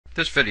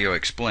This video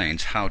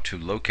explains how to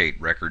locate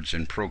records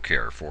in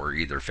Procare for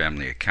either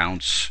family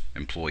accounts,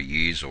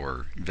 employees,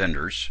 or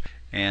vendors.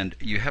 And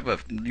you have a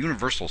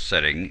universal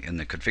setting in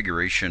the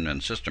configuration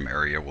and system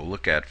area we'll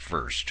look at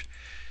first.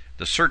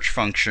 The search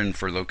function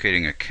for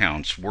locating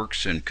accounts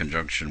works in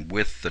conjunction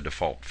with the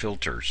default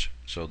filters.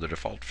 So the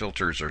default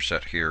filters are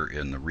set here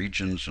in the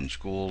regions and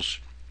schools,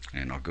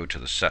 and I'll go to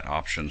the set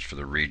options for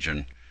the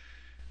region.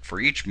 For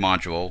each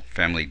module,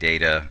 family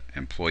data,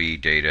 employee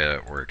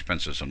data, or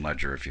expenses and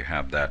ledger, if you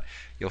have that,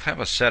 you'll have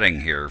a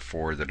setting here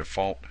for the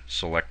default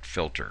select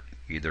filter,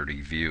 either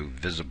to view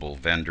visible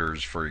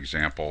vendors, for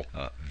example,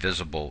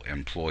 visible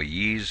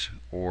employees,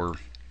 or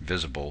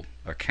visible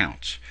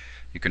accounts.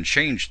 You can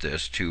change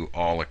this to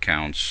all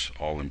accounts,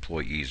 all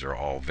employees, or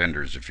all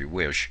vendors if you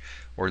wish,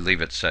 or leave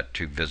it set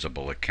to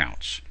visible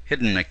accounts.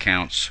 Hidden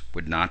accounts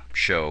would not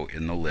show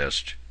in the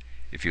list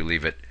if you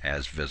leave it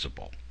as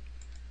visible.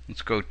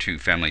 Let's go to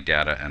Family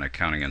Data and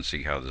Accounting and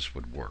see how this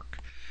would work.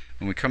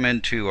 When we come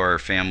into our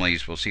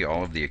families, we'll see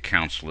all of the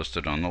accounts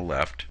listed on the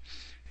left.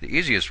 The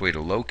easiest way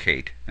to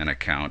locate an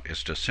account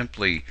is to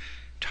simply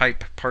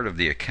type part of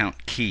the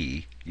account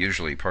key,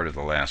 usually part of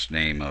the last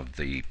name of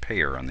the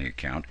payer on the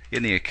account,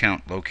 in the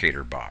account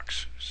locator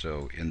box.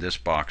 So in this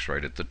box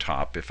right at the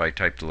top, if I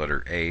type the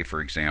letter A,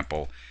 for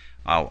example,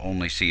 I'll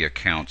only see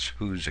accounts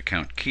whose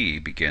account key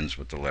begins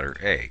with the letter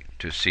A.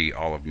 To see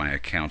all of my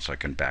accounts, I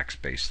can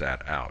backspace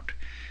that out.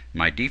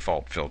 My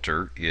default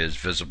filter is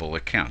visible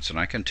accounts, and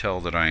I can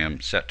tell that I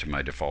am set to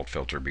my default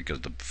filter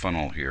because the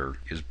funnel here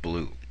is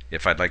blue.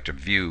 If I'd like to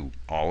view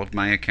all of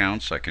my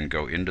accounts, I can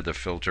go into the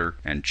filter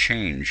and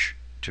change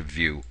to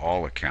view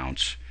all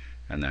accounts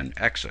and then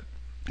exit.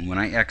 And when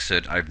I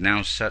exit, I've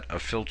now set a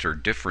filter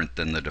different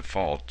than the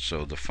default,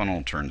 so the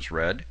funnel turns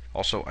red.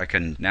 Also, I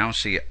can now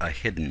see a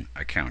hidden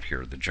account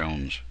here, the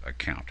Jones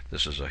account.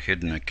 This is a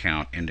hidden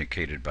account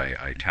indicated by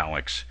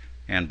italics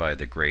and by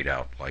the grayed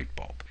out light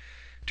bulb.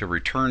 To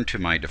return to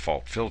my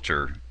default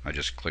filter, I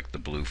just click the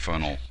blue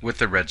funnel with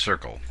the red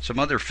circle. Some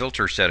other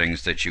filter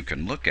settings that you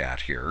can look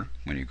at here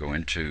when you go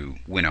into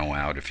winnow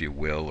out, if you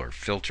will, or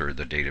filter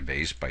the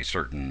database by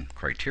certain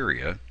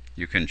criteria.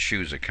 You can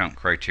choose account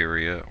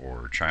criteria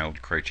or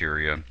child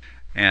criteria.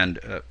 And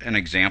an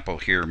example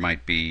here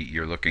might be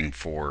you're looking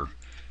for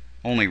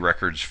only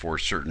records for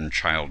certain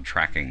child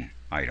tracking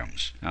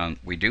items.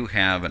 We do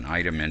have an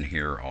item in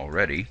here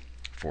already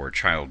for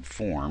child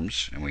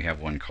forms, and we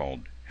have one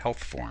called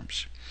health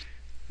forms.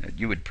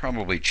 You would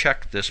probably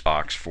check this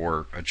box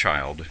for a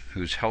child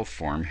whose health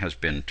form has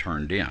been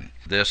turned in.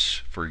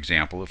 This, for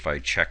example, if I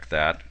check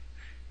that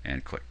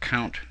and click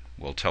count,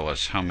 will tell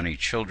us how many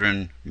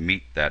children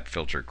meet that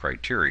filter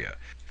criteria.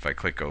 If I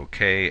click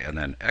OK and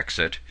then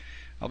exit,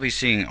 I'll be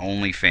seeing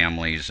only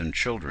families and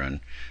children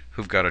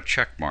who've got a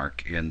check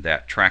mark in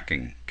that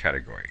tracking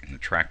category. And the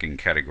tracking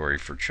category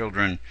for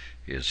children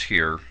is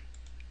here,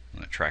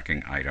 the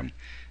tracking item,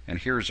 and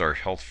here's our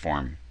health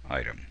form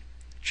item,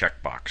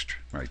 checkboxed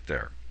right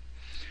there.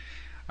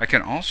 I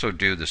can also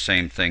do the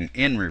same thing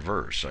in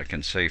reverse. I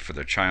can say for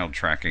the child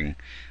tracking,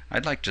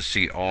 I'd like to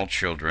see all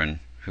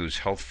children whose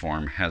health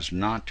form has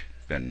not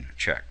been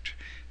checked.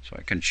 So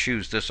I can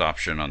choose this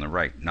option on the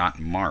right, not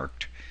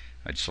marked.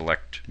 I'd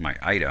select my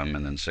item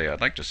and then say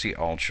I'd like to see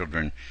all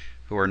children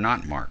who are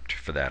not marked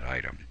for that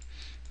item.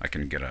 I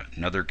can get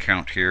another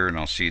count here and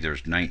I'll see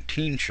there's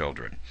 19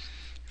 children.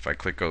 If I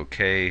click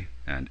OK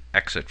and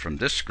exit from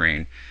this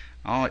screen,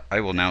 I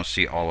will now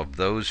see all of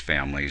those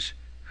families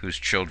whose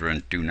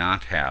children do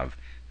not have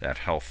that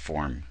health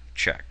form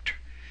checked.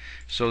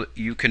 So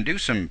you can do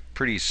some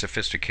pretty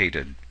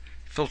sophisticated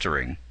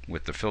filtering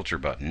with the filter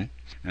button.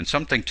 And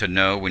something to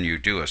know when you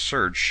do a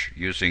search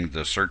using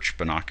the search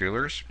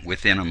binoculars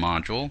within a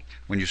module,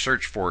 when you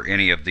search for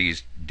any of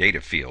these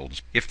data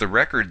fields, if the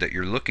record that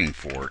you're looking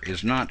for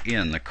is not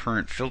in the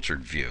current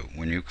filtered view,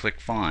 when you click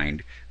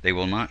find, they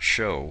will not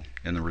show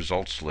in the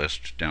results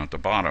list down at the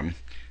bottom.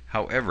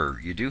 However,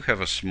 you do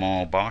have a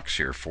small box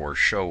here for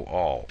show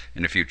all,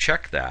 and if you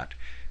check that,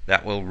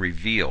 that will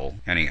reveal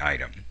any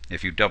item.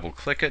 If you double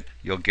click it,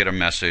 you'll get a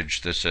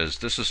message that says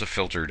this is a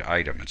filtered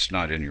item. It's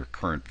not in your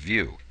current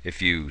view.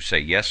 If you say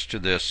yes to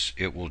this,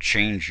 it will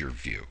change your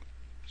view.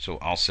 So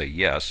I'll say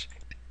yes,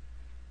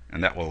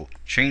 and that will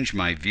change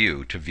my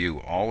view to view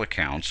all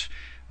accounts.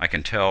 I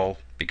can tell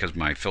because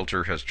my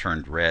filter has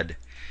turned red,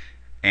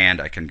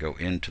 and I can go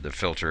into the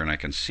filter and I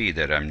can see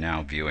that I'm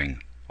now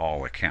viewing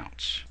all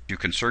accounts. You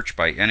can search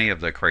by any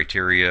of the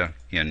criteria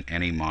in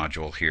any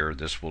module here.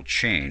 This will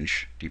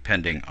change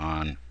depending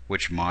on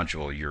which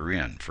module you're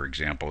in. For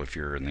example, if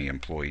you're in the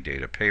employee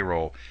data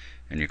payroll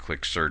and you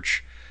click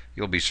search,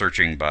 you'll be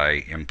searching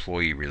by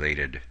employee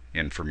related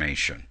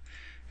information.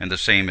 And the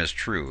same is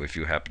true if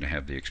you happen to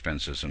have the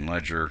expenses and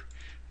ledger.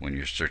 When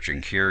you're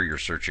searching here, you're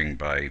searching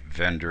by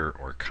vendor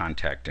or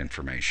contact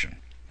information.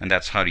 And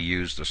that's how to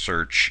use the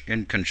search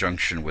in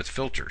conjunction with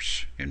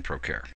filters in Procare.